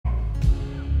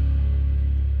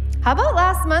How about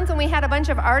last month when we had a bunch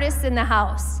of artists in the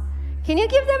house? Can you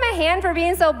give them a hand for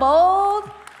being so bold?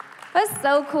 That's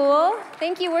so cool.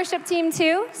 Thank you, worship team,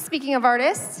 too. Speaking of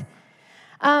artists.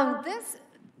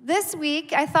 This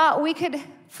week, I thought we could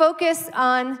focus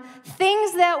on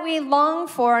things that we long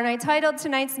for, and I titled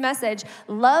tonight's message,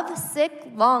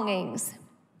 Lovesick Longings.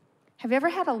 Have you ever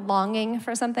had a longing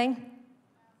for something?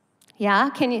 Yeah?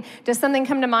 Does something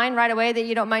come to mind right away that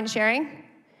you don't mind sharing?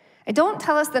 And don't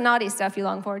tell us the naughty stuff you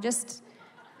long for.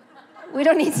 We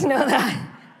don't need to know that.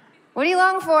 What do you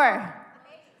long for?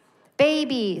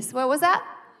 Babies. What was that?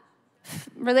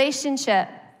 Relationship.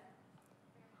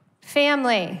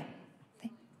 Family.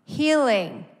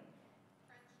 Healing.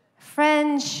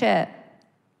 Friendship.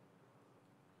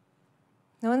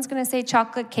 No one's going to say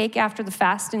chocolate cake after the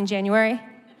fast in January?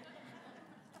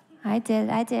 I did.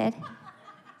 A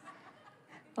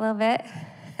little bit.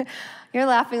 You're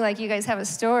laughing like you guys have a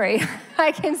story.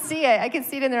 I can see it. I can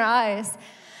see it in their eyes.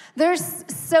 There's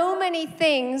so many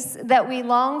things that we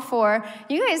long for.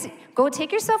 You guys, go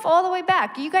take yourself all the way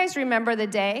back. You guys remember the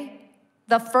day,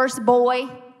 the first boy. When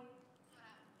am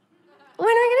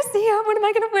I going to see him? What am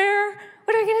I going to wear?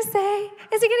 What am I going to say?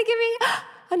 Is he going to give me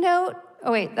a note?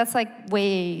 Oh, wait, that's like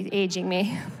way aging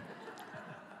me.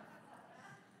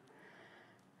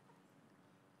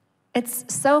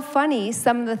 It's so funny,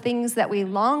 some of the things that we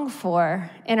long for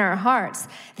in our hearts.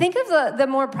 Think of the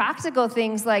more practical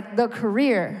things like the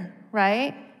career,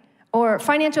 right? Or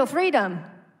financial freedom,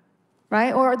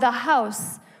 right? Or the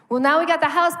house. Well, now we got the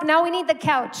house, but now we need the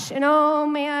couch. And oh,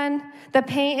 man, the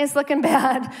paint is looking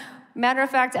bad. Matter of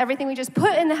fact, everything we just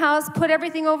put in the house, put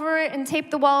everything over it and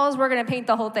tape the walls, we're going to paint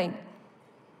the whole thing.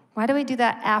 Why do we do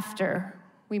that after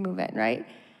we move in, right?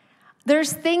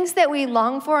 There's things that we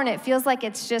long for, and it feels like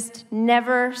it's just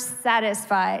never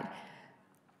satisfied.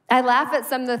 I laugh at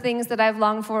some of the things that I've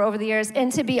longed for over the years,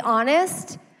 and to be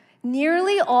honest,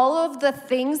 nearly all of the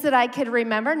things that I could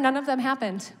remember, none of them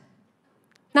happened.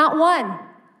 Not one.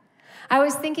 I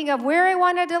was thinking of where I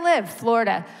wanted to live,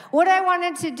 Florida. What I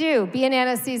wanted to do, be an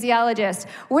anesthesiologist.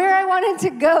 Where I wanted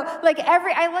to go.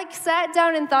 I sat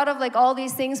down and thought of all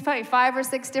these things, probably 5 or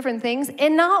 6 different things,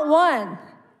 and not one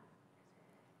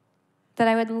that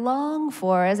I would long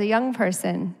for as a young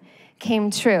person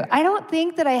came true. I don't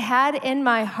think that I had in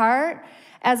my heart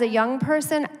as a young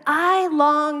person, I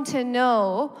long to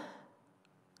know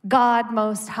God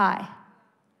Most High.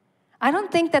 I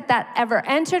don't think that ever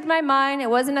entered my mind. It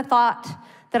wasn't a thought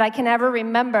that I can ever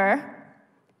remember.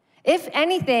 If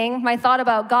anything, my thought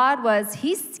about God was,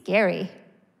 he's scary,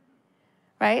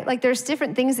 right? There's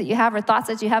different things that you have or thoughts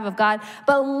that you have of God,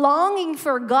 but longing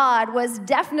for God was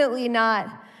definitely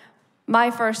not my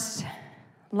first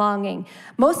longing.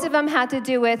 Most of them had to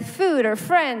do with food or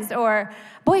friends or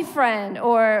boyfriend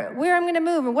or where I'm going to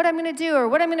move or what I'm going to do or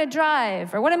what I'm going to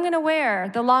drive or what I'm going to wear.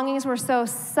 The longings were so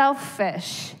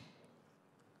selfish,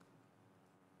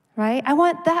 right? I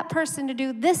want that person to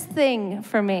do this thing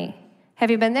for me.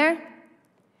 Have you been there?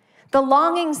 The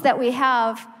longings that we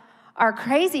have are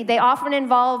crazy. They often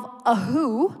involve a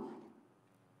who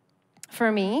for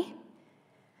me.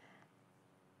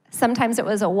 Sometimes it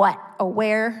was a what, a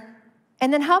where.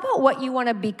 And then how about what you want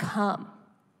to become?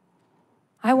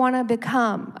 I want to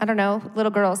become, I don't know,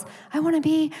 little girls, I want to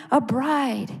be a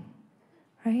bride,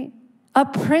 right? A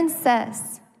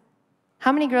princess.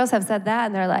 How many girls have said that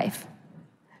in their life?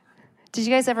 Did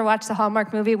you guys ever watch the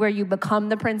Hallmark movie where you become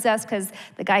the princess because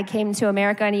the guy came to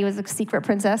America and he was a secret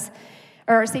princess?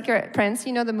 Or a secret prince,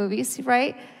 you know the movies,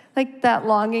 right? That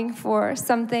longing for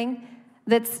something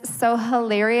that's so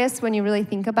hilarious when you really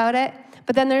think about it.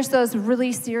 But then there's those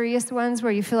really serious ones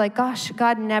where you feel like, gosh,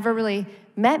 God never really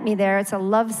met me there. It's a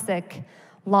lovesick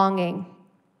longing.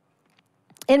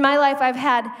 In my life, I've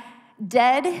had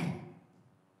dead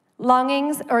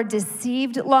longings or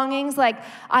deceived longings.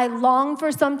 I long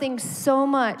for something so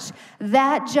much.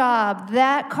 That job,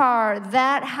 that car,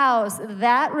 that house,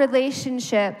 that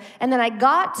relationship. And then I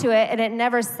got to it and it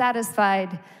never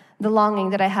satisfied the longing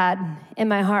that I had in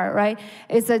my heart, right?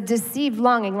 It's a deceived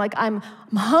longing. I'm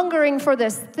hungering for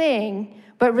this thing,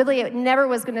 but really it never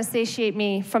was going to satiate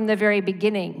me from the very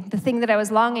beginning. The thing that I was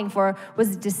longing for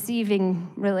was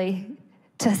deceiving, really,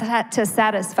 to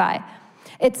satisfy.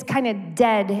 It's kind of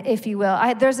dead, if you will.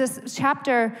 There's this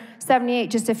chapter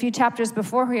 78, just a few chapters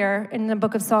before here in the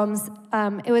book of Psalms.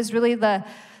 It was really the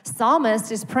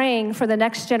psalmist is praying for the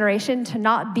next generation to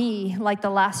not be like the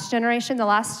last generation. The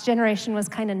last generation was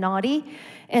kind of naughty,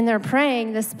 and they're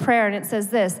praying this prayer, and it says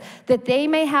this, that they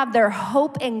may have their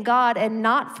hope in God and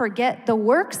not forget the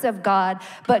works of God,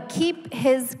 but keep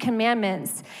his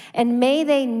commandments. And may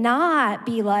they not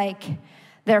be like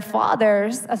their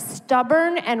fathers, a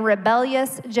stubborn and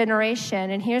rebellious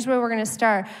generation. And here's where we're going to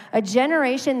start. A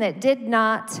generation that did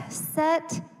not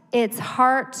set its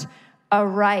heart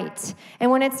aright.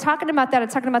 And when it's talking about that,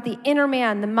 it's talking about the inner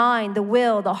man, the mind, the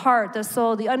will, the heart, the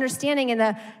soul, the understanding, and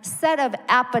the set of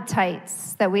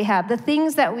appetites that we have, the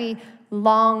things that we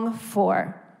long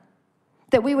for.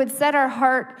 That we would set our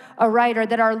heart aright, or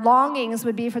that our longings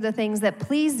would be for the things that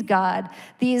please God.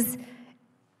 These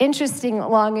interesting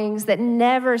longings that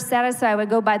never satisfy would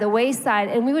go by the wayside,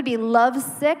 and we would be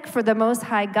lovesick for the Most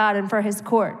High God and for his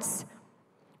courts.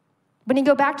 When you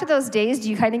go back to those days, do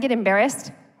you kind of get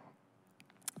embarrassed?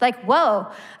 Like,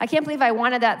 whoa, I can't believe I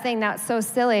wanted that thing. That's so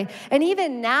silly. And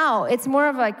even now, it's more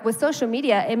of like with social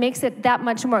media, it makes it that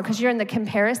much more, because you're in the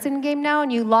comparison game now,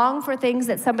 and you long for things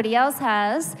that somebody else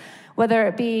has, whether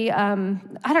it be,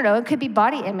 it could be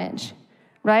body image,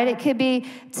 right? It could be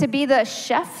to be the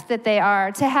chef that they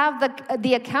are, to have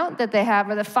the account that they have,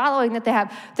 or the following that they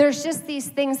have. There's just these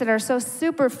things that are so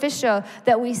superficial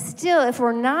that we still, if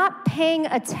we're not paying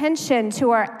attention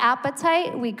to our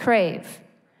appetite, we crave.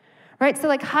 Right? So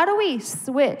like, how do we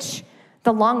switch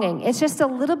the longing? It's just a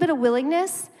little bit of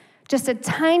willingness, just a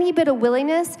tiny bit of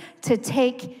willingness to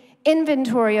take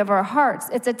inventory of our hearts.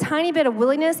 It's a tiny bit of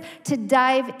willingness to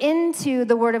dive into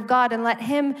the Word of God and let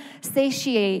him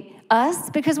satiate us.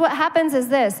 Because what happens is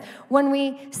this: when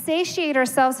we satiate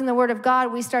ourselves in the Word of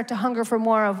God, we start to hunger for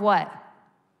more of what?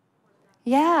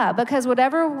 Yeah, because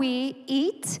whatever we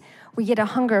eat, we get a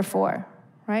hunger for.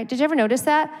 Right? Did you ever notice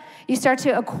that? You start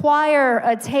to acquire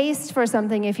a taste for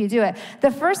something if you do it.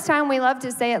 The first time, we love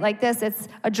to say it like this: it's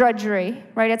a drudgery,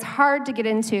 right? It's hard to get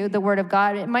into the Word of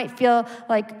God. It might feel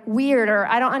like weird, or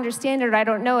I don't understand it, or I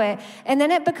don't know it. And then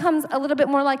it becomes a little bit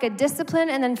more like a discipline,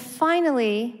 and then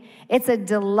finally, it's a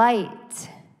delight,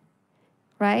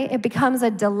 right? It becomes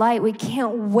a delight. We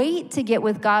can't wait to get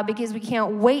with God because we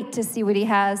can't wait to see what he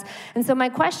has. And so my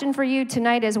question for you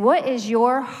tonight is, what is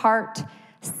your heart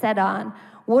set on?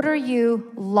 What are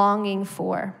you longing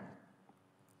for?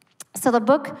 So the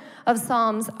book of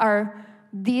Psalms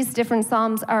these different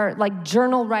Psalms are like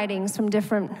journal writings from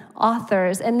different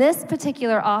authors. And this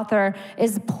particular author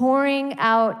is pouring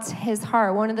out his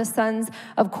heart, one of the sons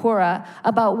of Korah,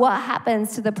 about what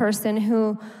happens to the person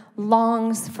who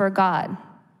longs for God.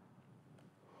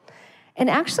 And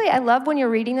actually, I love when you're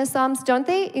reading the Psalms, don't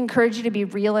they encourage you to be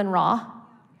real and raw?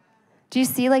 Do you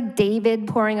see like David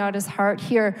pouring out his heart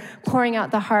here, pouring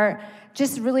out the heart,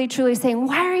 just really truly saying,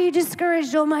 why are you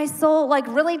discouraged, oh my soul? Like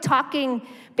really talking,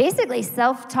 basically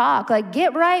self-talk, like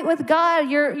get right with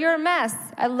God, you're a mess.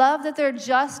 I love that they're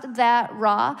just that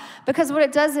raw, because what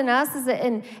it does in us is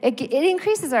it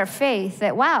increases our faith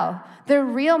that, wow, they're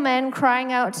real men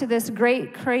crying out to this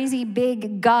great, crazy,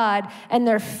 big God, and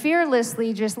they're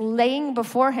fearlessly just laying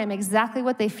before him exactly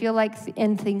what they feel like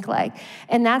and think like.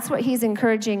 And that's what he's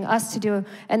encouraging us to do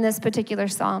in this particular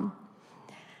psalm.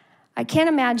 I can't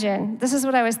imagine, this is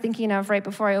what I was thinking of right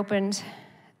before I opened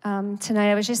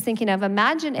tonight. I was just thinking of,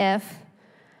 imagine if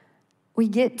we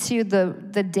get to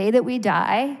the day that we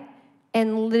die,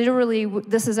 and literally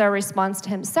this is our response to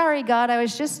him: sorry, God, I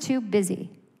was just too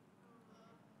busy.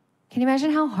 Can you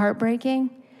imagine how heartbreaking?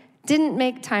 Didn't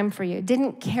make time for you,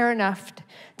 didn't care enough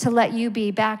to let you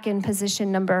be back in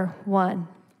position number one.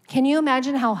 Can you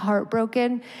imagine how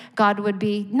heartbroken God would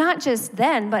be, not just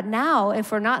then, but now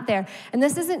if we're not there? And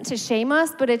this isn't to shame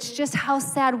us, but it's just how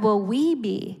sad will we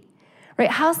be, right?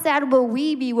 How sad will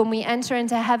we be when we enter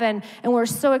into heaven and we're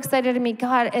so excited to meet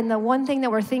God, and the one thing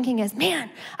that we're thinking is, man,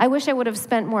 I wish I would have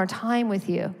spent more time with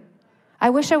you. I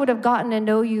wish I would have gotten to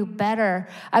know you better.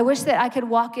 I wish that I could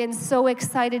walk in so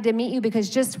excited to meet you,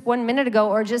 because just 1 minute ago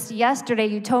or just yesterday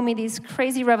you told me these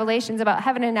crazy revelations about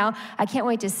heaven, and now I can't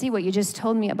wait to see what you just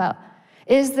told me about.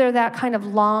 Is there that kind of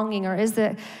longing, or is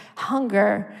the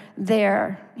hunger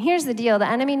there? Here's the deal. The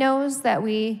enemy knows that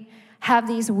we have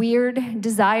these weird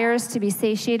desires to be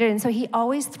satiated, and so he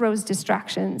always throws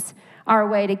distractions our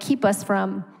way to keep us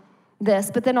from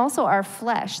this, but then also our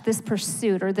flesh, this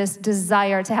pursuit or this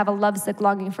desire to have a lovesick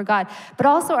longing for God, but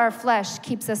also our flesh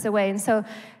keeps us away. And so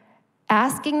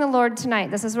asking the Lord tonight,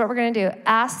 this is what we're going to do.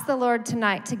 Ask the Lord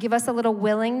tonight to give us a little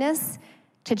willingness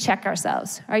to check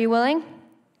ourselves. Are you willing?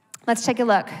 Let's take a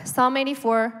look. Psalm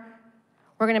 84,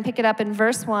 we're going to pick it up in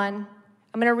verse 1. I'm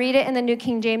going to read it in the New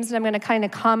King James, and I'm going to kind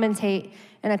of commentate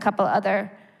in a couple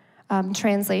other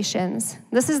translations.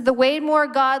 This is the way more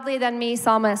godly than me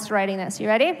psalmist writing this. You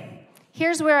ready?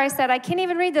 Here's where I said, I can't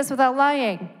even read this without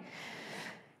lying.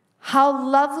 How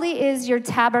lovely is your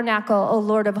tabernacle, O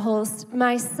Lord of hosts.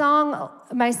 My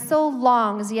soul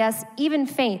longs, yes, even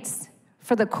faints,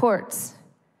 for the courts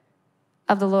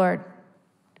of the Lord.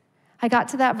 I got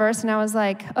to that verse and I was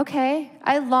like, okay,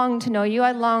 I long to know you.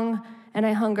 I long and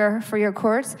I hunger for your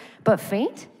courts, but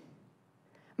faint?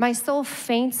 My soul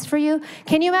faints for you.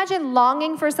 Can you imagine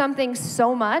longing for something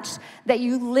so much that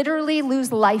you literally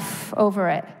lose life over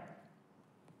it?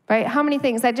 Right? How many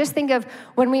things? I just think of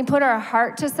when we put our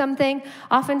heart to something,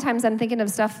 oftentimes I'm thinking of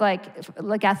stuff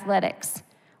like athletics.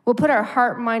 We'll put our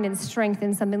heart, mind, and strength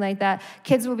in something like that.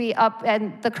 Kids will be up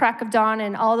at the crack of dawn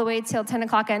and all the way till 10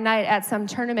 o'clock at night at some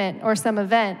tournament or some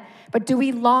event. But do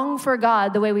we long for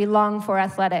God the way we long for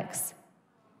athletics?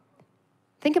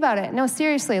 Think about it. No,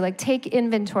 seriously, like take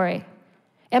inventory.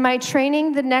 Am I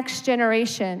training the next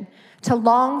generation to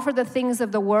long for the things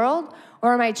of the world,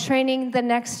 or am I training the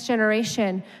next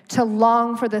generation to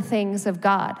long for the things of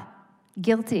God?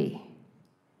 Guilty.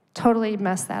 Totally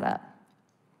messed that up.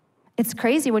 It's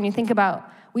crazy when you think about,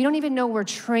 we don't even know we're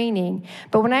training.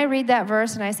 But when I read that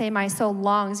verse and I say my soul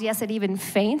longs, yes, it even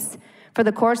faints for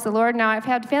the courts of the Lord. Now, I've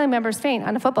had family members faint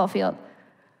on a football field,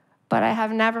 but I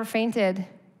have never fainted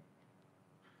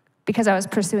because I was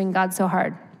pursuing God so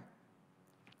hard.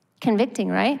 Convicting,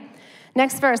 right?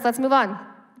 Next verse, let's move on.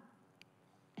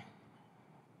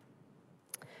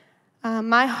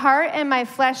 My heart and my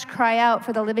flesh cry out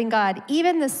for the living God.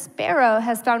 Even the sparrow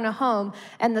has found a home,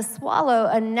 and the swallow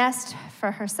a nest for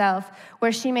herself,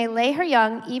 where she may lay her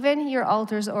young, even your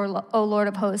altars, O Lord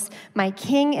of hosts, my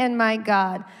King and my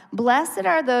God. Blessed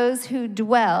are those who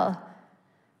dwell.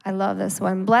 I love this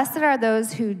one. Blessed are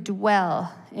those who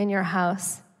dwell in your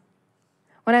house.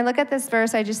 When I look at this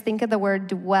verse, I just think of the word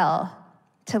dwell.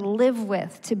 To live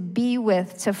with, to be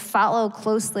with, to follow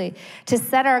closely, to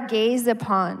set our gaze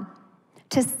upon,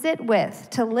 to sit with,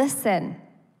 to listen,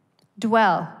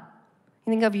 dwell.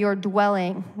 You think of your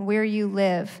dwelling, where you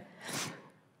live.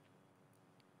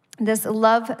 This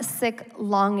lovesick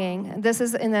longing. This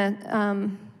is in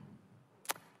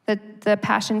the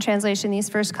Passion Translation, these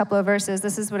first couple of verses.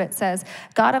 This is what it says.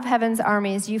 God of heaven's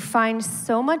armies, you find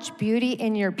so much beauty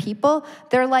in your people.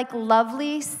 They're like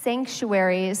lovely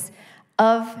sanctuaries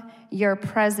of your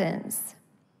presence.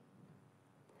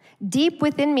 Deep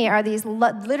within me are these,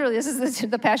 literally, this is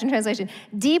the Passion Translation.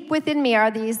 Deep within me are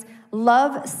these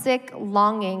love-sick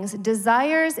longings,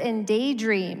 desires and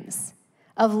daydreams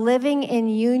of living in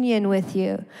union with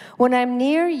you. When I'm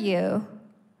near you,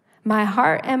 my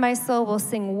heart and my soul will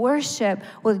sing worship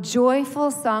with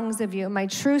joyful songs of you, my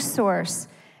true source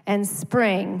and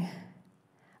spring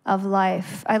of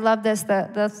life. I love this,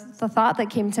 the thought that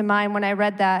came to mind when I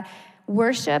read that.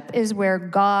 Worship is where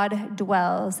God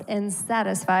dwells and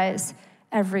satisfies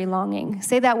every longing.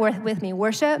 Say that word with me.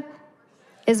 Worship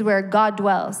is where God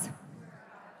dwells.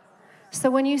 So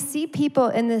when you see people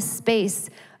in this space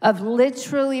of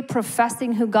literally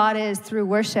professing who God is through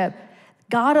worship,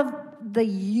 God of the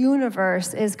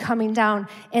universe is coming down.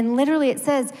 And literally it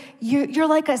says, you're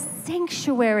like a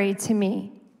sanctuary to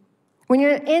me. When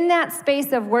you're in that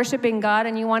space of worshiping God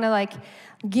and you want to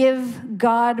give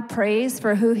God praise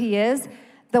for who he is,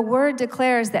 the word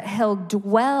declares that he'll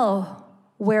dwell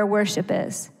where worship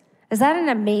is. Is that an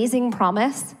amazing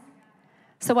promise?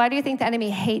 So why do you think the enemy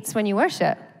hates when you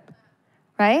worship?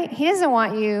 Right? He doesn't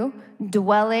want you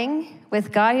dwelling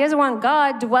with God. He doesn't want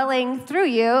God dwelling through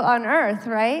you on earth,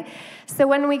 right? So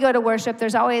when we go to worship,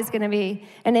 there's always going to be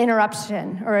an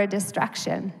interruption or a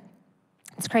distraction.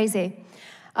 It's crazy.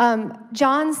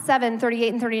 John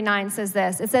 7:38-39 says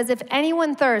this. It says, if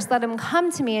anyone thirsts, let him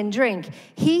come to me and drink.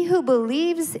 He who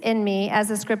believes in me, as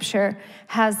the scripture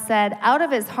has said, out of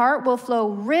his heart will flow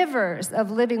rivers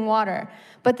of living water.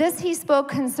 But this he spoke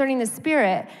concerning the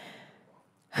Spirit,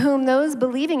 whom those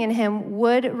believing in him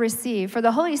would receive. For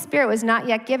the Holy Spirit was not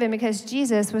yet given because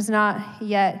Jesus was not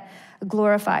yet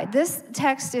glorified. This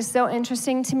text is so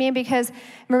interesting to me because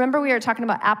remember we were talking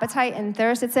about appetite and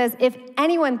thirst. It says, if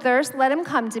anyone thirsts, let him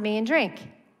come to me and drink.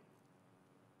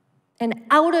 And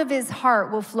out of his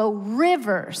heart will flow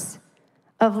rivers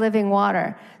of living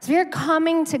water. So if you're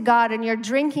coming to God and you're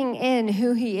drinking in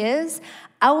who he is,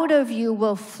 out of you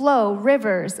will flow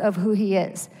rivers of who he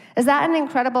is. Is that an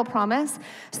incredible promise?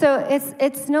 So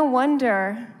it's no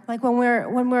wonder,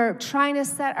 when we're trying to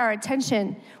set our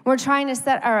attention, we're trying to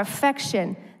set our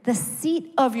affection, the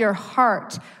seat of your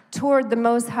heart toward the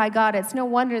Most High God. It's no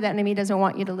wonder the enemy doesn't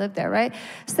want you to live there, right?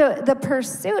 So the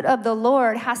pursuit of the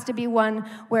Lord has to be one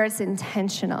where it's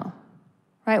intentional,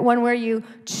 right? One where you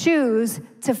choose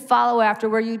to follow after,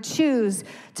 where you choose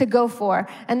to go for.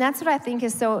 And that's what I think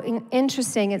is so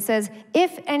interesting. It says,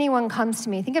 if anyone comes to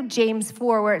me, think of James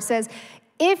 4, where it says,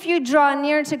 if you draw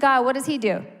near to God, what does he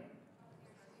do?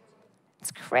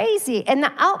 It's crazy. And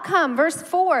the outcome, verse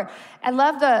 4, I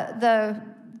love the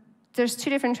there's two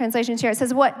different translations here. It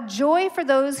says, what joy for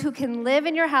those who can live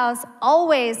in your house,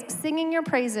 always singing your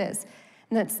praises.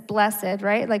 And that's blessed,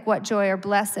 right? Like what joy or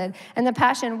blessed. And the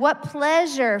Passion, what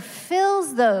pleasure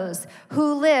fills those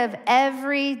who live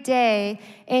every day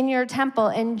in your temple,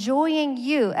 enjoying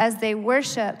you as they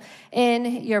worship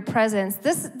in your presence.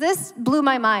 This blew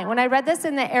my mind. When I read this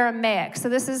in the Aramaic, so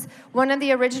this is one of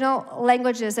the original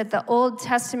languages that the Old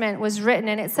Testament was written,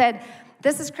 and it said,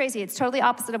 this is crazy. It's totally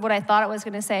opposite of what I thought it was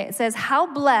going to say. It says,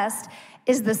 how blessed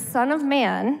is the Son of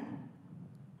Man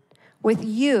with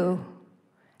you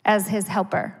as his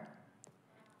helper.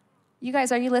 You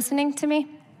guys, are you listening to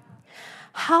me?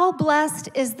 How blessed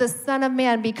is the Son of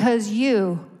Man because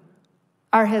you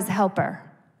are his helper.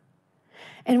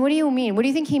 And what do you mean? What do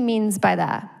you think he means by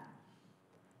that?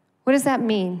 What does that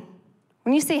mean?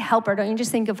 When you say helper, don't you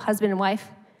just think of husband and wife?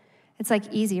 It's like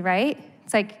easy, right?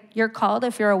 It's like you're called,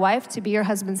 if you're a wife, to be your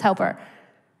husband's helper.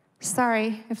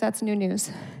 Sorry if that's new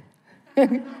news.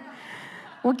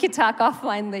 We could talk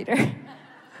offline later.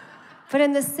 But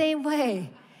in the same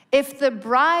way, if the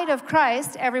bride of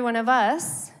Christ, every one of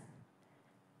us,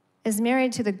 is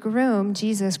married to the groom,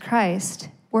 Jesus Christ,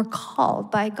 we're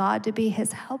called by God to be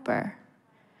his helper.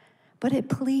 But it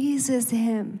pleases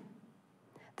him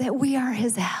that we are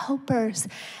his helpers.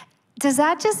 Does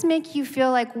that just make you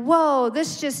feel like, whoa,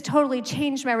 this just totally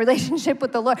changed my relationship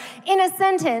with the Lord? In a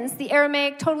sentence, the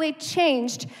Aramaic totally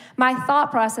changed my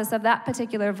thought process of that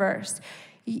particular verse.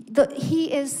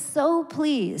 He is so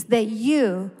pleased that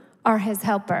you are his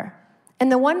helper.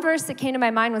 And the one verse that came to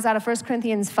my mind was out of 1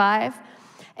 Corinthians 5.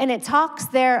 And it talks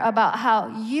there about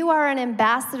how you are an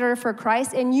ambassador for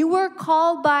Christ and you were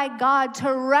called by God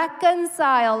to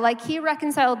reconcile, like he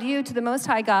reconciled you to the Most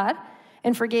High God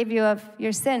and forgave you of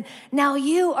your sin. Now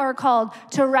you are called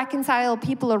to reconcile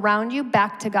people around you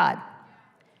back to God.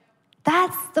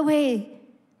 That's the way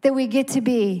that we get to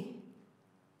be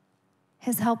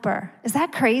his helper. Is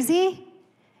that crazy?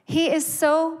 He is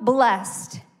so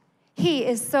blessed. He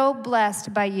is so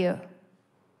blessed by you.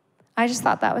 I just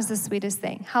thought that was the sweetest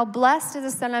thing. How blessed is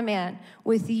the Son of Man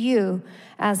with you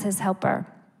as his helper.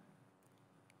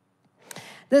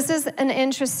 This is an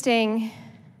interesting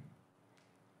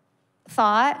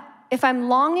thought. If I'm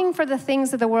longing for the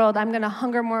things of the world, I'm going to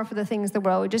hunger more for the things of the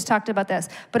world. We just talked about this.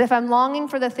 But if I'm longing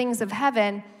for the things of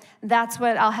heaven, that's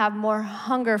what I'll have more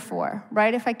hunger for,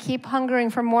 right? If I keep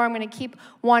hungering for more, I'm going to keep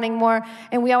wanting more.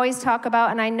 And we always talk about,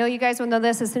 and I know you guys will know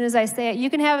this as soon as I say it, you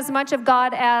can have as much of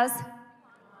God as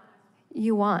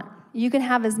you want. You can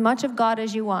have as much of God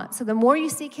as you want. So the more you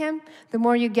seek him, the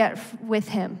more you get with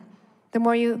him. The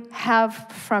more you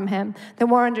have from him. The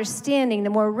more understanding, the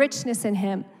more richness in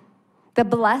him. The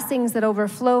blessings that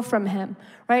overflow from him,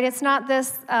 right? It's not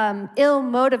this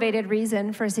ill-motivated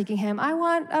reason for seeking him. I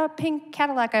want a pink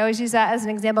Cadillac. I always use that as an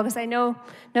example because I know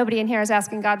nobody in here is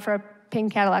asking God for a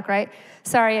pink Cadillac, right?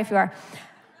 Sorry if you are.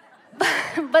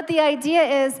 But the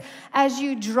idea is, as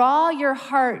you draw your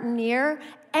heart near,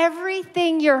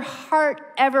 everything your heart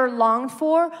ever longed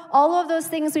for, all of those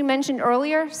things we mentioned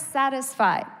earlier,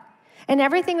 satisfied. And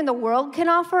everything the world can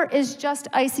offer is just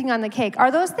icing on the cake.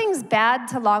 Are those things bad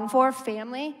to long for?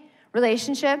 Family,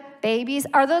 relationship, babies,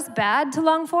 are those bad to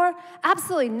long for?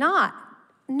 Absolutely not.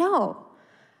 No.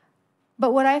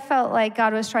 But what I felt like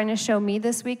God was trying to show me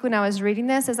this week when I was reading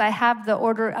this is I have the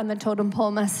order on the totem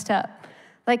pole messed up.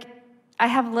 Like, I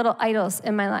have little idols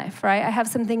in my life, right? I have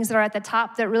some things that are at the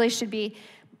top that really should be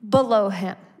below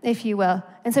him, if you will.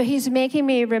 And so he's making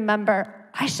me remember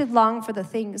I should long for the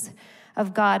things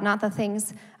of God, not the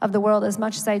things of the world as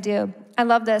much as I do. I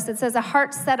love this. It says, a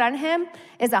heart set on him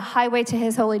is a highway to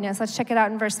his holiness. Let's check it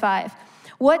out in verse 5.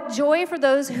 What joy for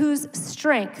those whose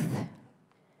strength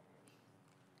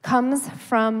comes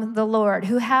from the Lord,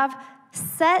 who have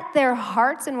set their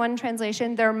hearts, in one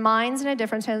translation, their minds in a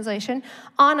different translation,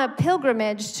 on a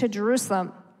pilgrimage to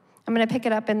Jerusalem. I'm going to pick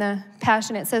it up in the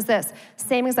Passion. It says this,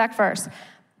 same exact verse.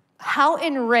 How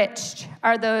enriched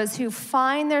are those who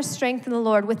find their strength in the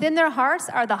Lord. Within their hearts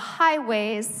are the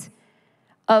highways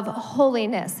of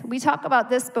holiness. We talked about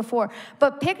this before,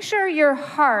 but picture your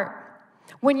heart.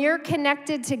 When you're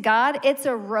connected to God, it's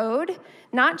a road,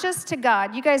 not just to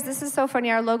God. You guys, this is so funny.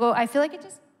 Our logo, I feel like it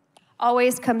just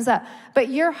always comes up. But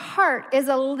your heart is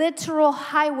a literal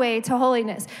highway to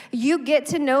holiness. You get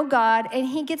to know God, and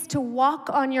he gets to walk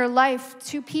on your life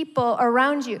to people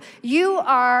around you. You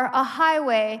are a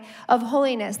highway of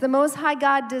holiness. The Most High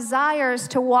God desires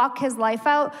to walk his life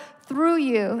out through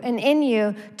you and in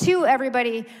you to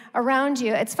everybody around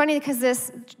you. It's funny because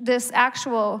this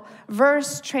actual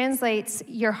verse translates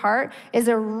your heart is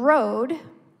a road,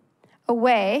 a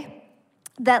way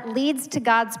that leads to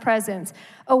God's presence,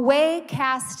 a way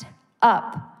cast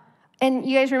up, And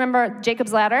you guys remember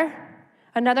Jacob's ladder?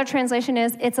 Another translation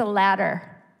is, it's a ladder.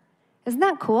 Isn't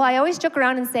that cool? I always joke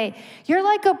around and say, you're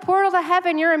like a portal to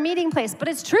heaven, you're a meeting place. But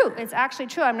it's true. It's actually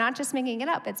true. I'm not just making it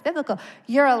up. It's biblical.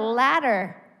 You're a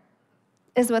ladder,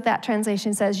 is what that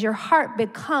translation says. Your heart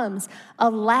becomes a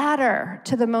ladder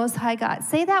to the Most High God.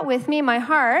 Say that with me. My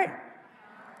heart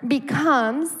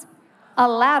becomes a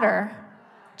ladder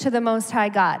to the Most High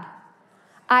God.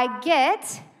 I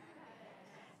get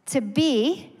to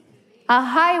be a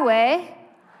highway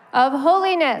of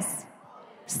holiness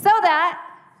so that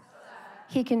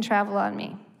he can travel on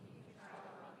me.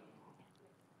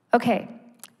 Okay,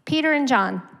 Peter and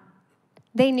John,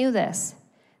 they knew this.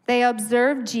 They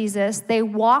observed Jesus. They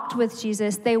walked with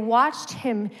Jesus. They watched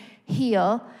him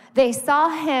heal. They saw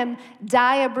him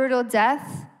die a brutal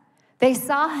death. They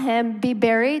saw him be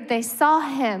buried. They saw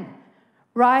him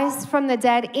rise from the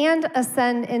dead and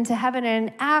ascend into heaven. And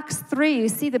in Acts 3, you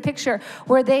see the picture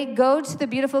where they go to the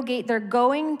beautiful gate. They're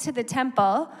going to the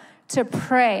temple to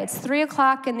pray. It's 3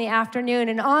 o'clock in the afternoon,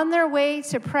 and on their way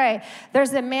to pray,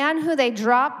 there's a man who they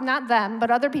dropped, not them,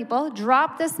 but other people,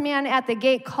 dropped this man at the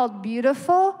gate called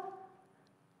Beautiful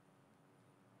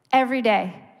every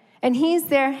day. And he's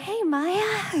there, hey,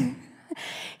 Maya.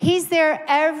 He's there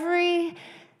every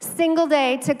single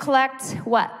day to collect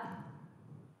what?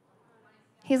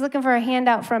 He's looking for a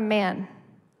handout from man,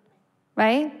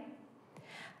 right?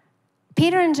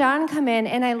 Peter and John come in,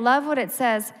 and I love what it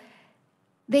says.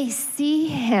 They see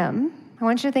him. I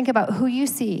want you to think about who you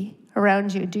see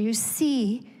around you. Do you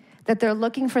see that they're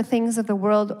looking for things of the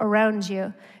world around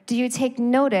you? Do you take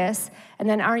notice? And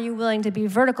then are you willing to be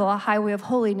vertical, a highway of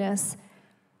holiness,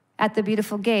 at the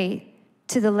beautiful gate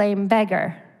to the lame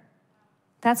beggar?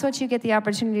 That's what you get the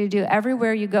opportunity to do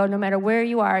everywhere you go, no matter where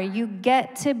you are. You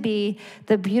get to be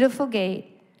the beautiful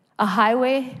gate, a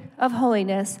highway of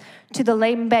holiness to the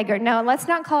lame beggar. Now, let's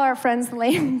not call our friends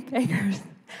lame beggars.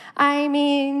 I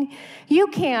mean, you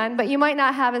can, but you might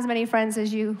not have as many friends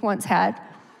as you once had.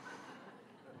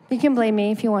 You can blame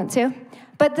me if you want to.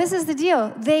 But this is the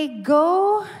deal. They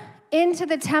go into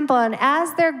the temple, and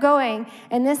as they're going,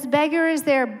 and this beggar is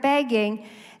there begging,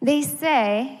 he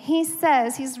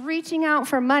says, he's reaching out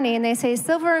for money, and they say,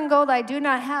 silver and gold I do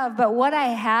not have, but what I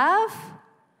have,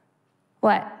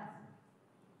 what?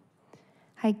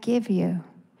 I give you.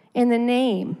 In the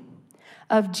name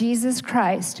of Jesus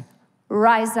Christ,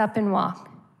 rise up and walk.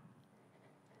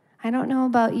 I don't know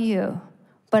about you,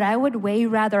 but I would way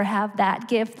rather have that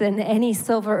gift than any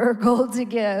silver or gold to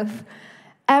give,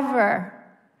 ever.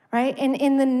 Right? And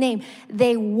in the name,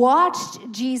 they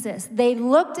watched Jesus. They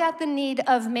looked at the need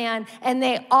of man, and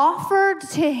they offered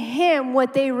to him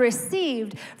what they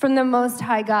received from the Most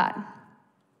High God.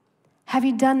 Have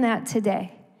you done that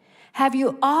today? Have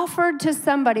you offered to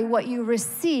somebody what you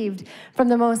received from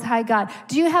the Most High God?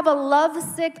 Do you have a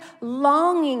lovesick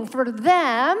longing for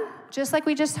them, just like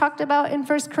we just talked about in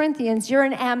 1 Corinthians? You're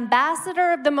an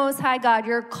ambassador of the Most High God.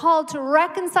 You're called to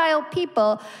reconcile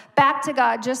people back to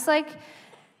God, just like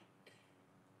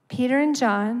Peter and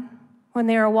John, when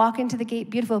they were walking to the gate,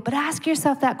 beautiful. But ask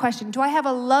yourself that question. Do I have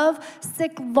a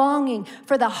love-sick longing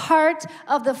for the heart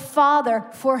of the Father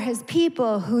for his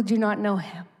people who do not know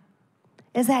him?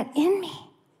 Is that in me?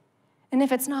 And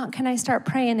if it's not, can I start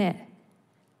praying it?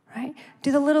 Right?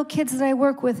 Do the little kids that I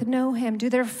work with know him? Do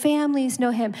their families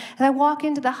know him? As I walk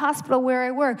into the hospital where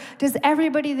I work, does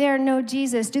everybody there know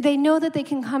Jesus? Do they know that they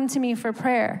can come to me for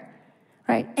prayer?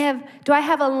 Right? Do I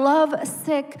have a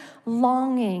love-sick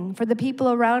longing for the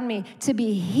people around me to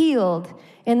be healed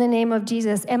in the name of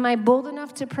Jesus? Am I bold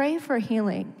enough to pray for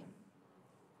healing?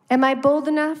 Am I bold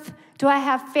enough? Do I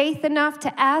have faith enough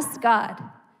to ask God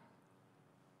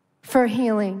for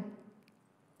healing?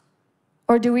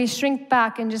 Or do we shrink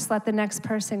back and just let the next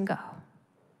person go,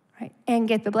 right? And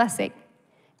get the blessing?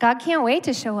 God can't wait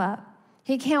to show up.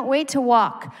 He can't wait to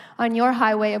walk on your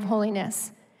highway of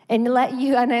holiness. And let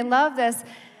you, and I love this.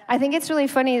 I think it's really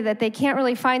funny that they can't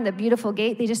really find the beautiful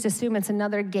gate. They just assume it's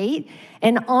another gate.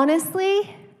 And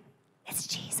honestly, it's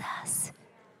Jesus,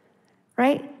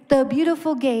 right? The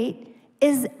beautiful gate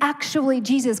is actually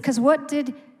Jesus. Because what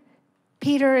did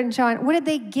Peter and John, what did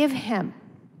they give him?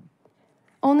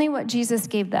 Only what Jesus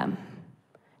gave them.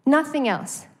 Nothing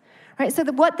else, right? So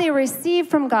what they received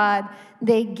from God,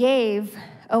 they gave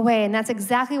away. And that's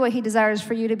exactly what he desires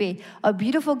for you to be. A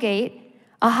beautiful gate,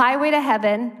 a highway to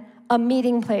heaven, a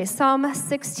meeting place. Psalm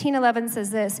 16:11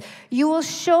 says this, you will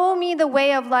show me the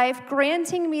way of life,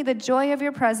 granting me the joy of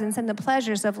your presence and the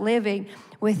pleasures of living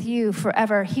with you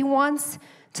forever. He wants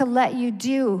to let you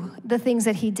do the things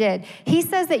that he did. He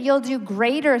says that you'll do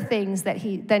greater things than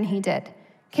he did.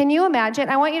 Can you imagine?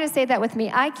 I want you to say that with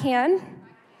me. I can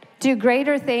Do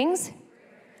greater things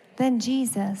than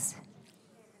Jesus.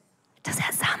 Does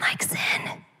that sound like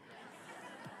sin?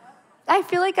 I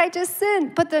feel like I just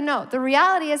sinned. But no, the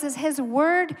reality is his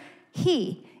word,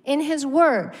 in his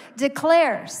word,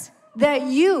 declares that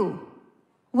you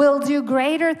will do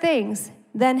greater things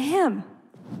than him.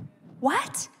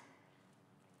 What?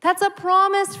 That's a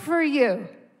promise for you.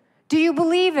 Do you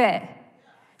believe it?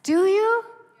 Do you?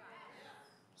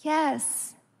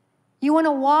 Yes. You want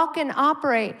to walk and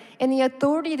operate in the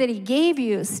authority that he gave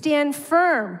you. Stand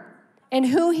firm in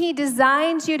who he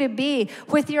designed you to be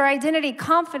with your identity,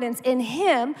 confidence in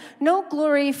him. No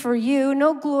glory for you,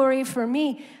 no glory for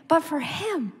me, but for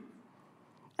him.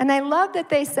 And I love that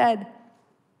they said,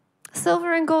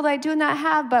 silver and gold I do not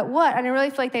have, but what? And I really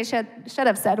feel like they should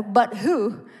have said, but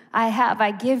who I have,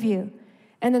 I give you.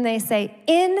 And then they say,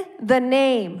 in the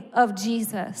name of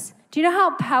Jesus. Do you know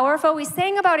how powerful? We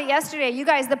sang about it yesterday. You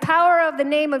guys, the power of the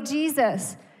name of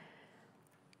Jesus.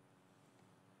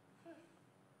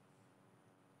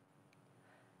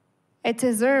 It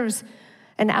deserves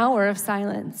an hour of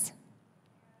silence,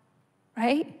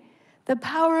 right? The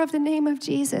power of the name of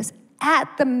Jesus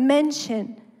at the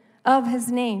mention of his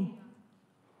name.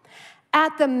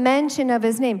 At the mention of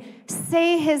his name.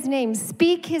 Say his name.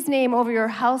 Speak his name over your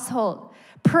household.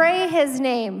 Pray his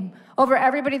name over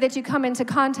everybody that you come into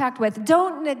contact with.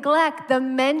 Don't neglect the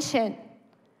mention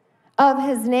of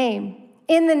his name.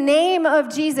 In the name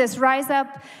of Jesus, rise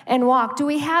up and walk. Do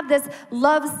we have this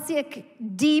lovesick,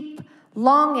 deep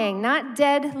longing, not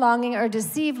dead longing or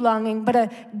deceived longing, but a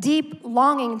deep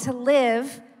longing to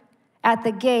live at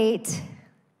the gate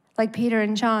like Peter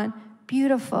and John?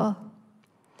 Beautiful.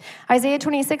 Isaiah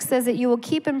 26 says that you will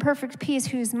keep in perfect peace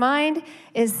whose mind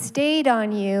is stayed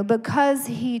on you because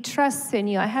he trusts in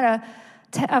you. I had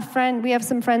a friend, we have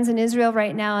some friends in Israel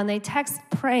right now, and they text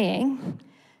praying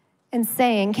and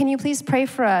saying, can you please pray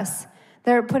for us?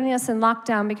 They're putting us in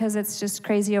lockdown because it's just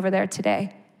crazy over there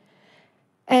today.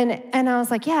 And I was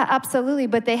like, yeah, absolutely.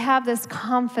 But they have this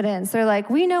confidence. They're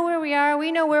like, we know where we are.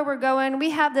 We know where we're going.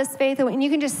 We have this faith. And you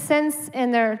can just sense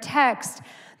in their text,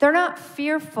 they're not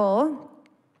fearful.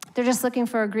 They're just looking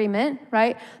for agreement,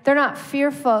 right? They're not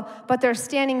fearful, but they're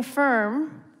standing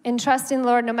firm and trusting the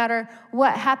Lord no matter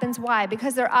what happens. Why?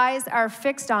 Because their eyes are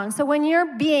fixed on. So when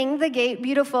you're being the gate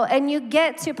beautiful and you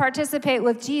get to participate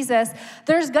with Jesus,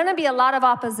 there's going to be a lot of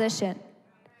opposition.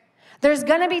 There's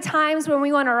going to be times when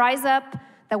we want to rise up,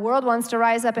 the world wants to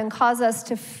rise up and cause us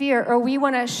to fear, or we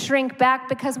want to shrink back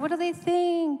because what do they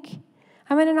think?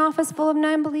 I'm in an office full of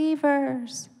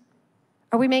non-believers.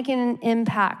 Are we making an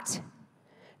impact?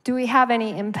 Do we have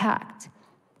any impact?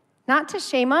 Not to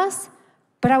shame us,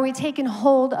 but are we taking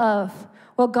hold of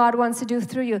what God wants to do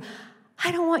through you?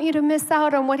 I don't want you to miss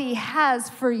out on what he has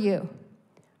for you,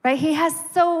 right? He has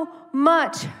so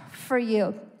much for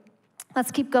you.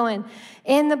 Let's keep going.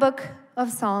 In the book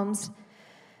of Psalms,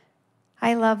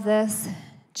 I love this.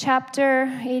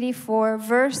 Chapter 84,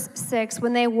 verse 6,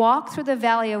 when they walk through the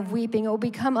valley of weeping, it will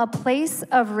become a place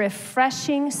of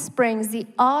refreshing springs. The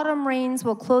autumn rains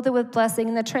will clothe it with blessing.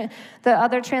 And the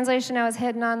other translation I was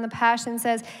hitting on, the Passion,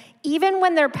 says, even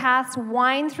when their paths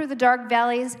wind through the dark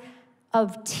valleys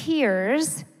of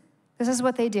tears, this is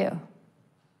what they do.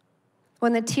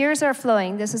 When the tears are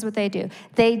flowing, this is what they do.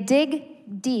 They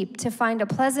dig deep to find a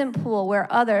pleasant pool where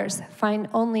others find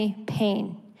only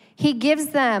pain. He gives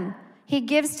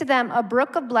to them a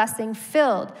brook of blessing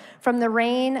filled from the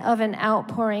rain of an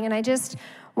outpouring. And I just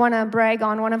want to brag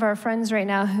on one of our friends right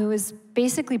now who is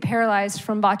basically paralyzed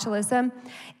from botulism.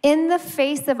 In the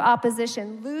face of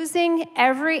opposition, losing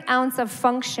every ounce of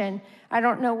function, I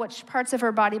don't know which parts of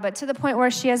her body, but to the point where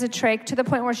she has a trach, to the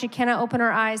point where she cannot open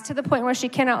her eyes, to the point where she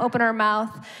cannot open her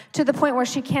mouth, to the point where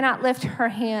she cannot lift her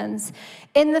hands.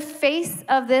 In the face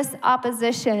of this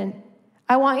opposition,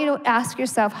 I want you to ask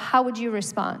yourself, how would you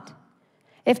respond?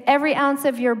 If every ounce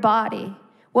of your body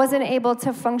wasn't able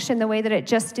to function the way that it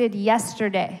just did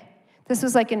yesterday, this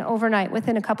was like an overnight,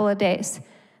 within a couple of days,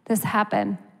 this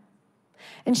happened.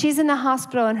 And she's in the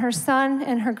hospital, and her son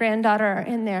and her granddaughter are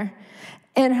in there.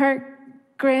 And her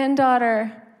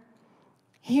granddaughter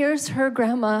hears her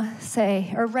grandma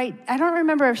say, or write, I don't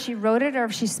remember if she wrote it or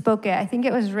if she spoke it. I think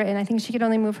it was written. I think she could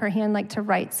only move her hand like to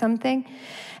write something.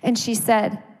 And she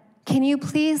said, can you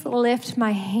please lift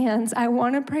my hands? I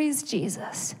want to praise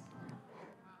Jesus.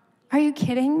 Are you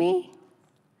kidding me?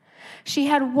 She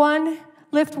had one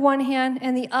lift one hand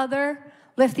and the other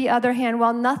lift the other hand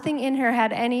while nothing in her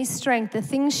had any strength. The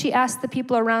things she asked the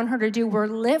people around her to do were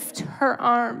lift her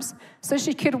arms so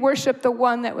she could worship the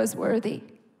one that was worthy.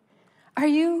 Are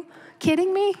you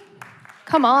kidding me?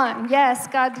 Come on. Yes,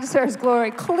 God deserves glory.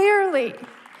 Clearly,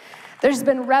 There's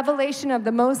been revelation of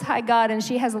the Most High God, and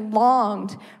she has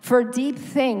longed for deep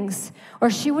things, or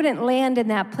she wouldn't land in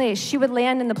that place. She would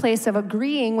land in the place of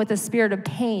agreeing with the spirit of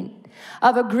pain,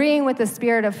 of agreeing with the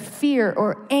spirit of fear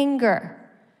or anger.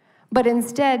 But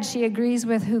instead, she agrees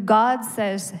with who God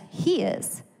says he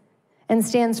is and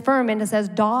stands firm and says,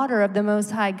 daughter of the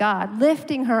Most High God,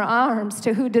 lifting her arms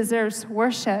to who deserves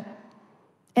worship.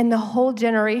 And the whole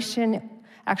generation,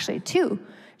 actually 2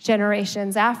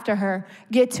 generations after her,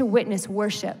 get to witness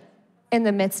worship in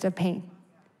the midst of pain.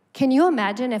 Can you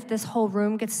imagine if this whole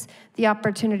room gets the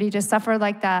opportunity to suffer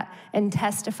like that and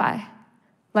testify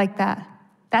like that?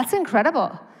 That's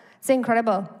incredible. It's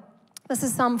incredible. This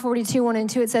is Psalm 42, 1 and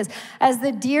 2. It says, as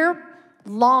the deer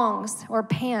longs or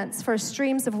pants for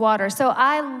streams of water, so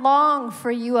I long for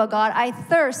you, O God. I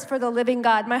thirst for the living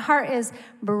God. My heart is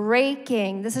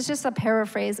breaking. This is just a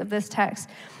paraphrase of this text.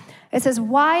 It says,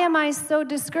 why am I so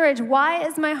discouraged? Why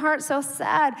is my heart so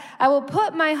sad? I will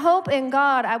put my hope in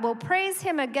God. I will praise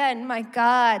him again, my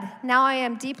God. Now I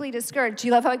am deeply discouraged. Do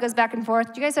you love how it goes back and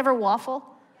forth? Do you guys ever waffle?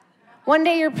 One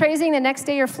day you're praising, the next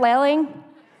day you're flailing.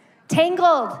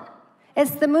 Tangled.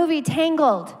 It's the movie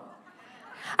Tangled.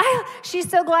 She's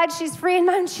so glad she's free,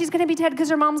 and she's going to be dead because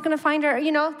her mom's going to find her.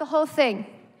 You know, the whole thing.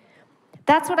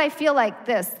 That's what I feel like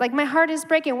this. Like my heart is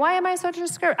breaking. Why am I so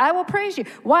discouraged? I will praise you.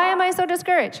 Why am I so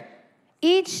discouraged?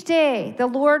 Each day, the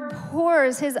Lord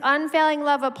pours his unfailing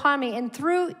love upon me, and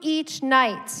through each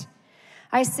night,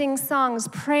 I sing songs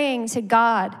praying to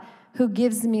God who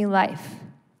gives me life.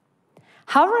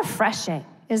 How refreshing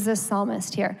is this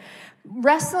psalmist here?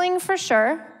 Wrestling for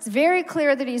sure. It's very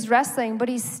clear that he's wrestling, but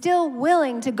he's still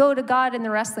willing to go to God in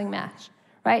the wrestling match,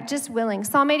 right? Just willing.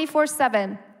 Psalm 84,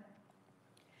 7.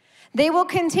 They will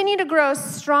continue to grow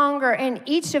stronger, and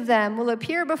each of them will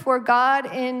appear before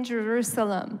God in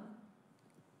Jerusalem.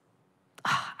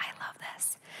 Oh, I love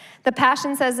this. The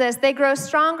Passion says this, they grow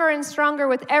stronger and stronger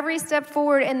with every step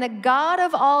forward, and the God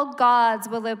of all gods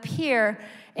will appear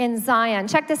in Zion.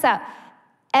 Check this out.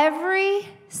 Every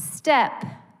step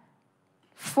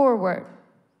forward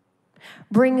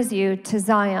brings you to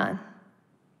Zion.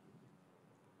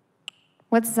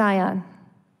 What's Zion?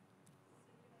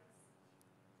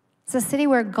 It's a city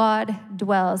where God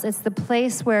dwells. It's the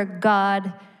place where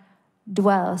God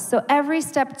dwells. So every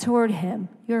step toward him,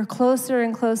 you're closer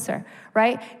and closer,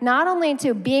 right? Not only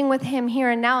to being with him here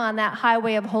and now on that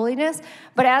highway of holiness,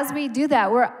 but as we do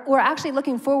that, we're actually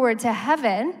looking forward to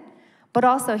heaven, but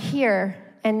also here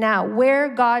and now, where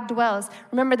God dwells.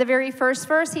 Remember the very first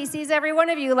verse, he sees every one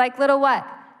of you like little what?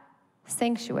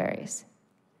 Sanctuaries.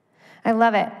 I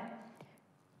love it.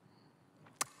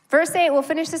 Verse 8, we'll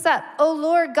finish this up. O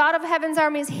Lord, God of heaven's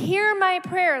armies, hear my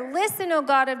prayer. Listen, O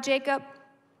God of Jacob.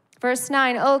 Verse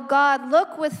 9, O God,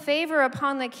 look with favor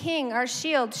upon the king, our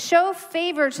shield. Show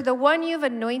favor to the one you've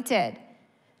anointed.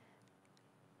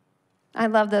 I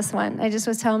love this one. I just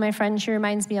was telling my friend, she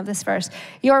reminds me of this verse.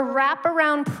 Your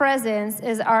wraparound presence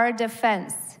is our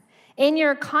defense. In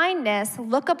your kindness,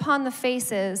 look upon the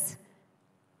faces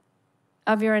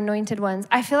of your anointed ones.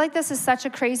 I feel like this is such a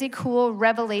crazy, cool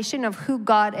revelation of who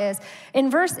God is. In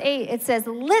verse 8, it says,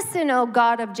 listen, O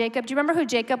God of Jacob. Do you remember who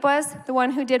Jacob was? The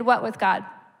one who did what with God?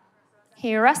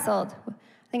 He wrestled. I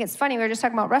think it's funny, we were just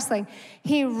talking about wrestling.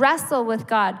 He wrestled with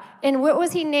God. And what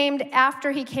was he named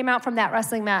after he came out from that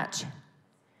wrestling match?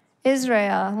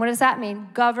 Israel. What does that mean?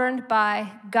 Governed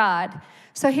by God.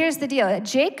 So here's the deal.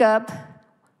 Jacob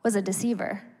was a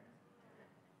deceiver.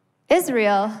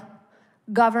 Israel,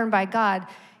 governed by God.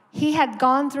 He had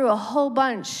gone through a whole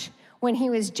bunch when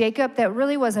he was Jacob that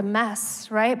really was a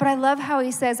mess, right? But I love how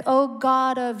he says, oh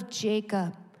God of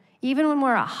Jacob. Even when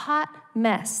we're a hot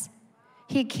mess,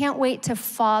 he can't wait to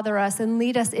father us and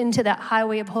lead us into that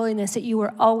highway of holiness that you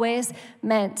were always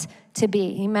meant to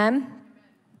be. Amen?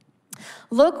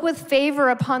 Look with favor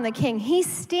upon the king. He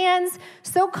stands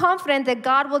so confident that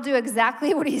God will do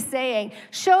exactly what he's saying.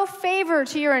 Show favor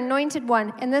to your anointed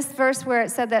one. In this verse where it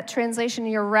said that translation,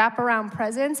 your wraparound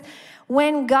presence,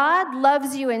 when God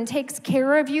loves you and takes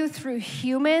care of you through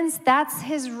humans, that's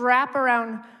his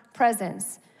wraparound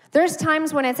presence. There's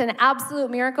times when it's an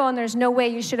absolute miracle and there's no way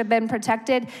you should have been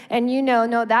protected, and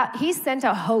no, that he sent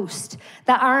a host.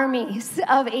 The armies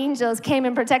of angels came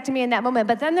and protected me in that moment.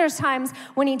 But then there's times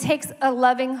when he takes a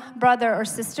loving brother or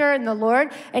sister in the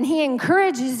Lord and he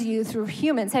encourages you through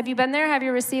humans. Have you been there? Have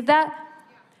you received that?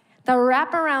 The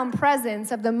wraparound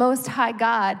presence of the Most High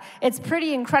God. It's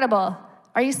pretty incredible.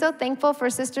 Are you so thankful for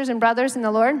sisters and brothers in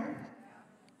the Lord?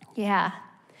 Yeah.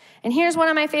 And here's one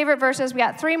of my favorite verses. We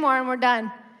got 3 more and we're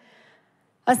done.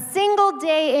 A single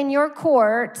day in your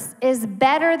courts is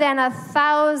better than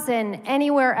 1,000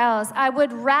 anywhere else. I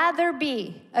would rather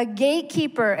be a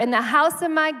gatekeeper in the house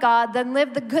of my God than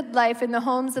live the good life in the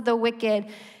homes of the wicked.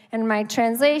 And my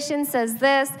translation says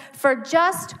this: for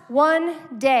just one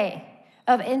day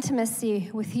of intimacy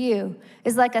with you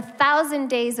is like 1,000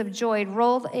 days of joy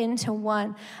rolled into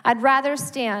one. I'd rather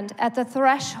stand at the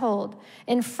threshold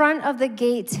in front of the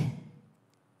gate.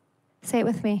 Say it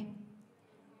with me.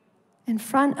 In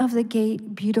front of the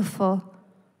gate, beautiful,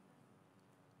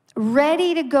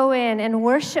 ready to go in and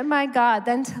worship my God,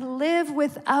 than to live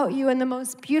without you in the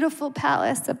most beautiful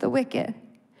palace of the wicked.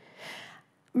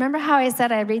 Remember how I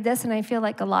said I read this and I feel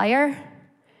like a liar?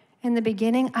 In the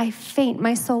beginning, I faint.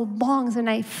 My soul longs and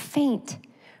I faint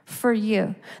for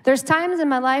you. There's times in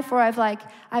my life where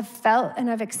I've felt and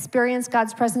I've experienced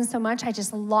God's presence so much, I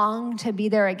just long to be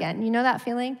there again. You know that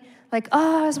feeling? Like,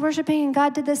 oh, I was worshiping and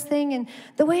God did this thing and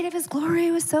the weight of his glory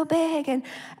was so big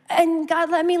and God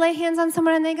let me lay hands on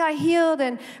someone and they got healed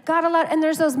and God allowed, and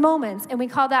there's those moments and we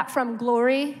call that from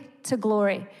glory to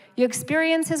glory. You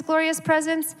experience his glorious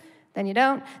presence, then you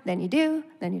don't, then you do,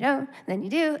 then you don't, then you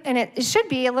do. And it should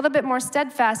be a little bit more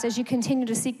steadfast as you continue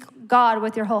to seek God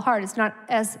with your whole heart. It's not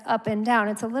as up and down.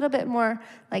 It's a little bit more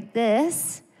like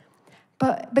this.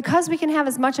 But because we can have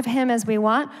as much of him as we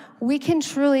want, we can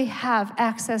truly have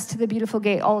access to the beautiful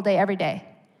gate all day, every day,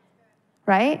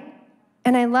 right?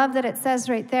 And I love that it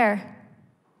says right there,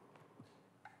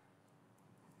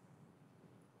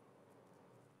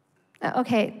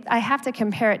 okay, I have to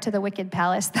compare it to the wicked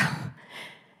palace, though.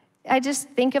 I just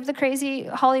think of the crazy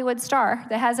Hollywood star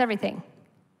that has everything,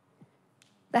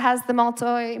 that has the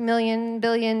multi-million,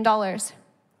 billion dollars.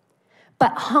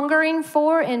 But hungering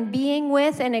for and being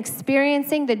with and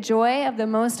experiencing the joy of the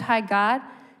Most High God,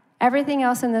 everything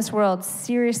else in this world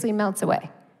seriously melts away.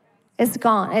 It's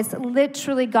gone. It's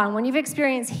literally gone. When you've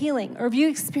experienced healing, or if you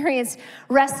experienced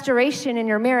restoration in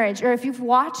your marriage, or if you've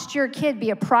watched your kid be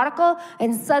a prodigal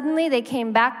and suddenly they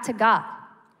came back to God,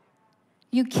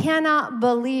 you cannot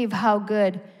believe how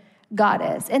good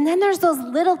God is. And then there's those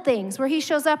little things where he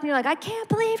shows up and you're like, I can't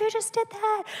believe you just did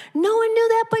that. No one knew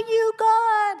that but you,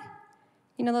 God.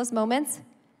 You know those moments?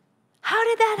 How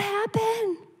did that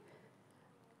happen?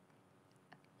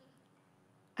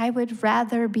 I would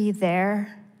rather be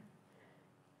there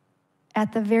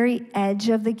at the very edge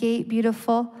of the gate,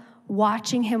 beautiful,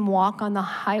 watching him walk on the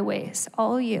highways,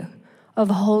 all you, of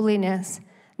holiness,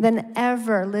 than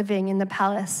ever living in the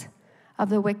palace of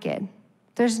the wicked.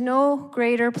 There's no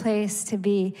greater place to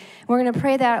be. We're going to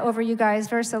pray that over you guys.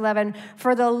 Verse 11,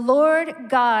 for the Lord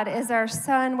God is our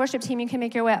sun. Worship team, you can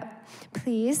make your way up,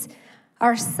 please.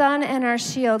 Our sun and our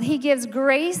shield. He gives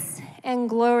grace and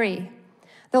glory.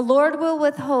 The Lord will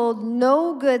withhold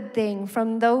no good thing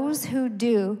from those who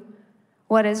do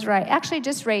what is right. Actually,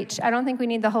 just Rach. I don't think we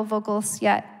need the whole vocals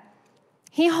yet.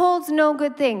 He holds no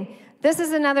good thing. This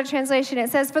is another translation. It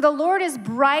says, for the Lord is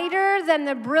brighter than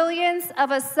the brilliance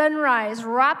of a sunrise,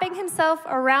 wrapping himself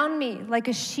around me like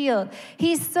a shield.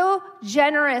 He's so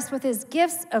generous with his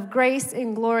gifts of grace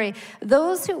and glory.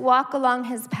 Those who walk along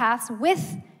his paths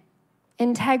with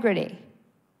integrity.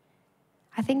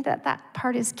 I think that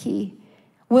part is key.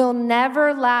 Will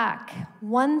never lack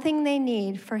one thing they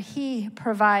need, for he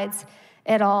provides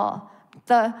it all.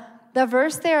 The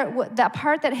verse there, that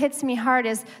part that hits me hard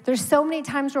is there's so many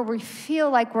times where we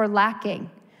feel like we're lacking.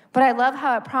 But I love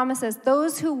how it promises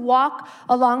those who walk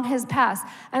along his paths.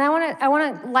 And I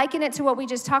want to liken it to what we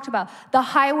just talked about, the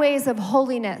highways of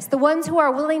holiness, the ones who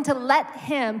are willing to let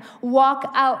him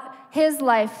walk out his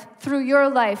life through your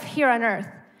life here on earth.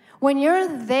 When you're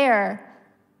there,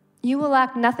 you will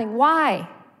lack nothing. Why?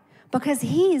 Because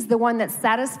he's the one that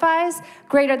satisfies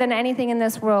greater than anything in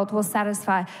this world will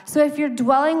satisfy. So if you're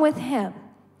dwelling with him,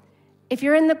 if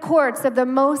you're in the courts of the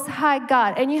Most High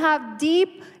God, and you have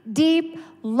deep, deep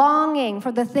longing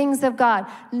for the things of God,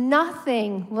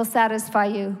 nothing will satisfy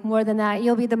you more than that.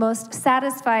 You'll be the most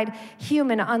satisfied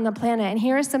human on the planet. And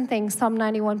here are some things Psalm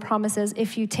 91 promises.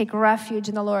 If you take refuge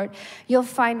in the Lord, you'll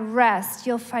find rest.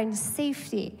 You'll find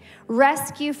safety,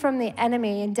 rescue from the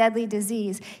enemy and deadly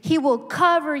disease. He will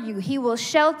cover you. He will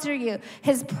shelter you.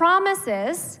 His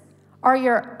promises are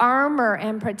your armor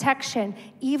and protection.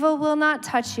 Evil will not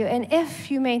touch you. And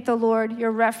if you make the Lord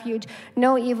your refuge,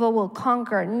 no evil will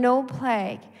conquer, no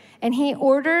plague. And he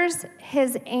orders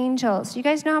his angels. You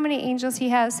guys know how many angels he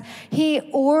has? He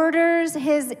orders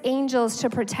his angels to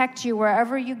protect you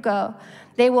wherever you go.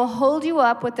 They will hold you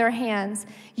up with their hands.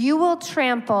 You will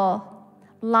trample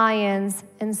lions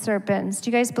and serpents. Do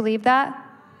you guys believe that?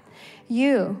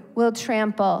 You will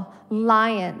trample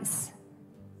lions.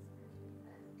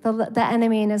 the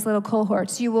enemy and his little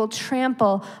cohorts. You will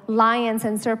trample lions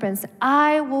and serpents.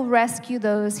 I will rescue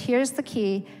those, here's the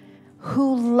key,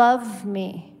 who love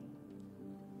me.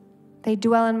 They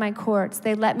dwell in my courts.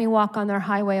 They let me walk on their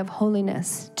highway of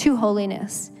holiness, to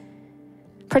holiness.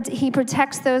 He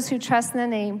protects those who trust in the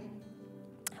name.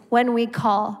 When we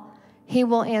call, he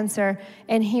will answer,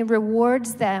 and he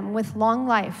rewards them with long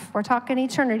life. We're talking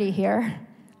eternity here.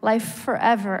 Life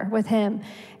forever with him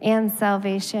and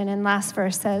salvation. And last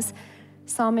verse says,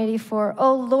 Psalm 84,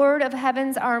 O Lord of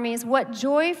heaven's armies, what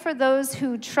joy for those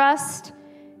who trust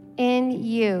in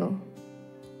you.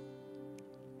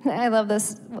 I love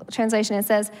this translation. It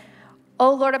says,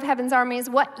 O Lord of heaven's armies,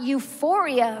 what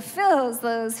euphoria fills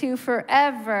those who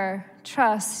forever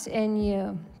trust in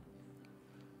you.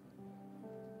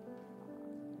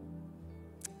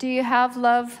 Do you have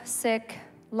love-sick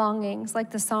longings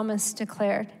like the psalmist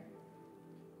declared?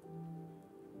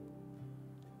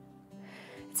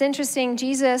 It's interesting,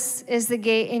 Jesus is the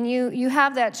gate, and you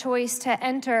have that choice to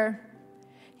enter.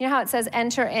 You know how it says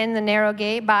enter in the narrow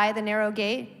gate, by the narrow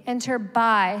gate? Enter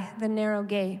by the narrow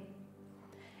gate.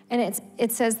 And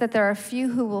it says that there are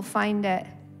few who will find it.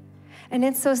 And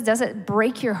does it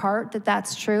break your heart that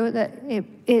that's true? That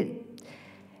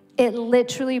it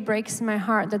literally breaks my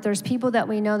heart that there's people that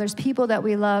we know, there's people that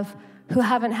we love who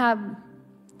haven't had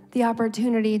the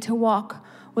opportunity to walk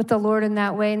with the Lord in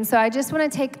that way. And so I just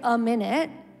want to take a minute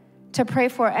to pray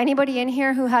for anybody in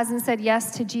here who hasn't said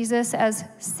yes to Jesus as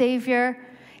Savior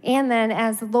and then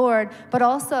as Lord. But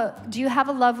also, do you have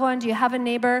a loved one? Do you have a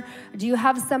neighbor? Do you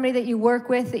have somebody that you work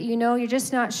with that you know you're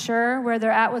just not sure where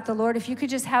they're at with the Lord? If you could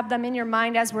just have them in your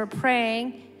mind as we're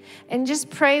praying, and just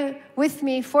pray with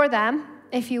me for them,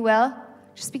 if you will.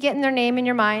 Just be getting their name in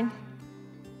your mind.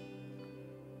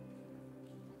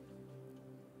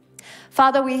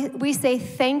 Father, we say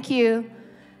thank you.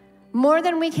 More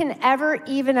than we can ever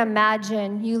even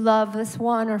imagine, you love this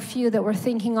one or few that we're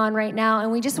thinking on right now.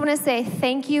 And we just want to say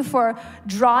thank you for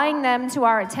drawing them to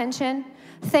our attention.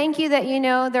 Thank you that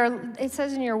it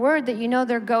says in your word that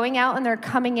they're going out and they're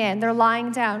coming in. They're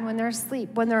lying down when they're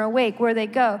asleep, when they're awake, where they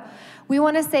go. We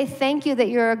want to say thank you that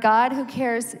you're a God who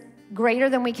cares greater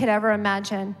than we could ever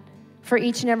imagine for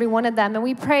each and every one of them. And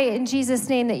we pray in Jesus'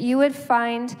 name that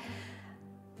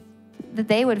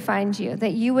they would find you,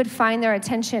 that you would find their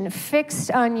attention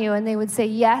fixed on you, and they would say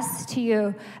yes to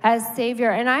you as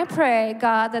Savior. And I pray,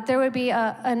 God, that there would be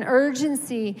an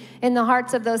urgency in the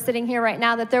hearts of those sitting here right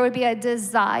now, that there would be a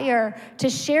desire to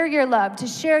share your love, to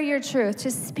share your truth,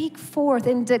 to speak forth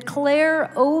and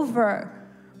declare over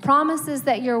promises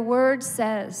that your word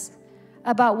says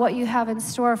about what you have in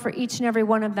store for each and every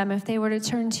one of them if they were to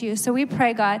turn to you. So we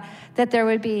pray, God, that there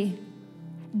would be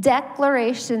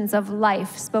declarations of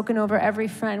life spoken over every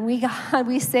friend.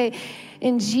 We say,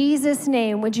 in Jesus'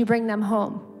 name, would you bring them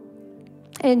home?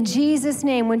 In Jesus'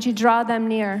 name, would you draw them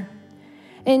near?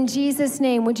 In Jesus'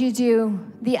 name, would you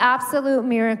do the absolute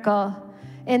miracle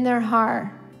in their heart?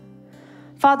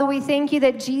 Father, we thank you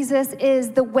that Jesus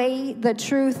is the way, the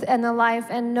truth, and the life,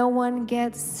 and no one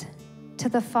gets to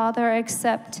the Father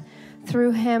except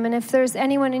through him. And if there's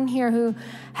anyone in here who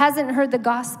hasn't heard the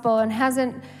gospel and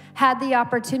hasn't had the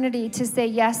opportunity to say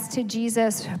yes to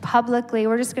Jesus publicly,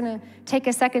 we're just going to take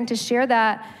a second to share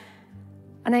that.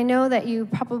 And I know that you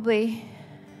probably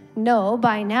know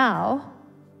by now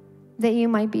that you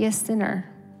might be a sinner,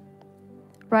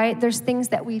 right? There's things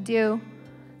that we do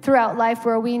throughout life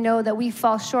where we know that we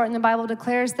fall short. And the Bible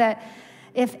declares that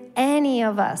if any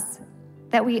of us,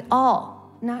 that we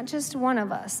all, not just one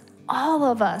of us, all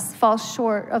of us fall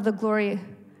short of the glory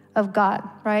of God,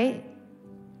 right?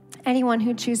 Anyone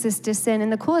who chooses to sin.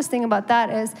 And the coolest thing about that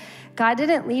is God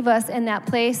didn't leave us in that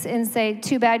place and say,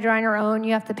 too bad you're on your own,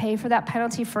 you have to pay for that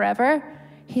penalty forever.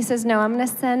 He says, no, I'm going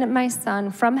to send my son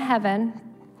from heaven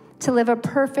to live a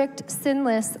perfect,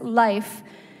 sinless life.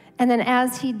 And then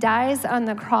as he dies on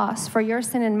the cross for your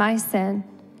sin and my sin,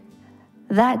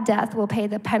 that death will pay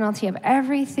the penalty of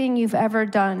everything you've ever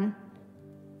done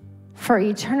for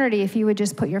eternity if you would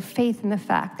just put your faith in the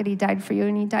fact that he died for you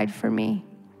and he died for me.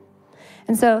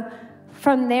 And so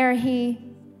from there, he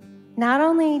not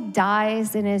only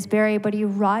dies and is buried, but he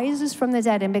rises from the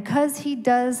dead. And because he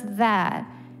does that,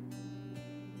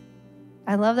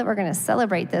 I love that we're going to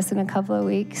celebrate this in a couple of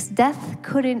weeks. Death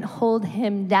couldn't hold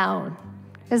him down.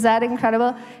 Is that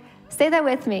incredible? Say that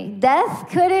with me. Death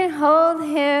couldn't hold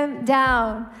him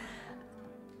down.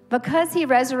 Because he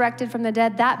resurrected from the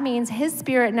dead, that means his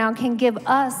spirit now can give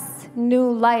us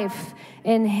new life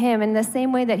in him. In the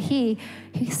same way that he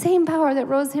same power that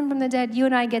rose him from the dead, you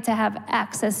and I get to have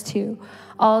access to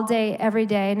all day, every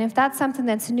day. And if that's something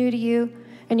that's new to you,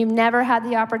 and you've never had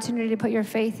the opportunity to put your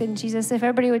faith in Jesus, if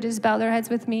everybody would just bow their heads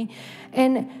with me.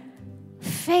 And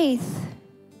faith,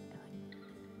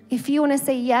 if you want to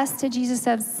say yes to Jesus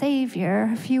as Savior,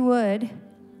 if you would,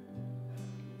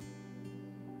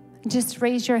 just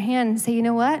raise your hand and say, you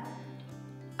know what?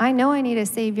 I know I need a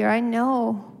Savior. I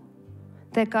know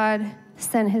that God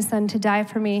sent his son to die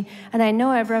for me, and I know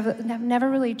I've never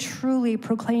really truly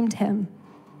proclaimed him.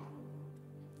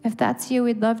 If that's you,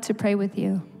 we'd love to pray with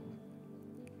you.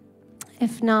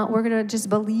 If not, we're going to just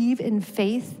believe in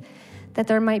faith that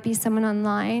there might be someone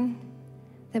online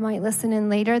that might listen in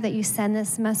later that you send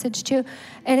this message to.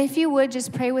 And if you would,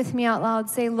 just pray with me out loud.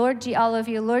 Say, all of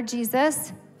you, Lord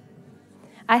Jesus,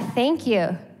 I thank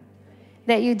you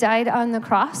that you died on the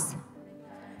cross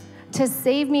to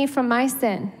save me from my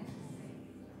sin,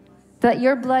 that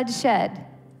your blood shed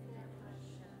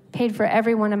paid for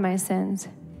every one of my sins.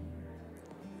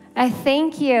 I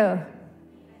thank you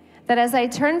that as I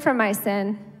turn from my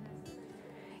sin,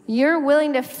 you're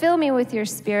willing to fill me with your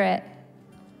Spirit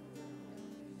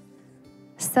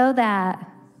so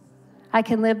that I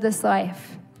can live this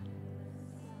life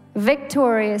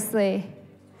victoriously,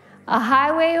 a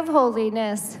highway of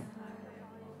holiness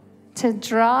to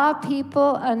draw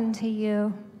people unto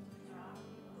you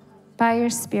by your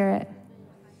Spirit.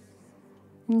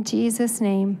 In Jesus'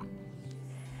 name,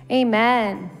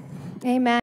 amen. Amen.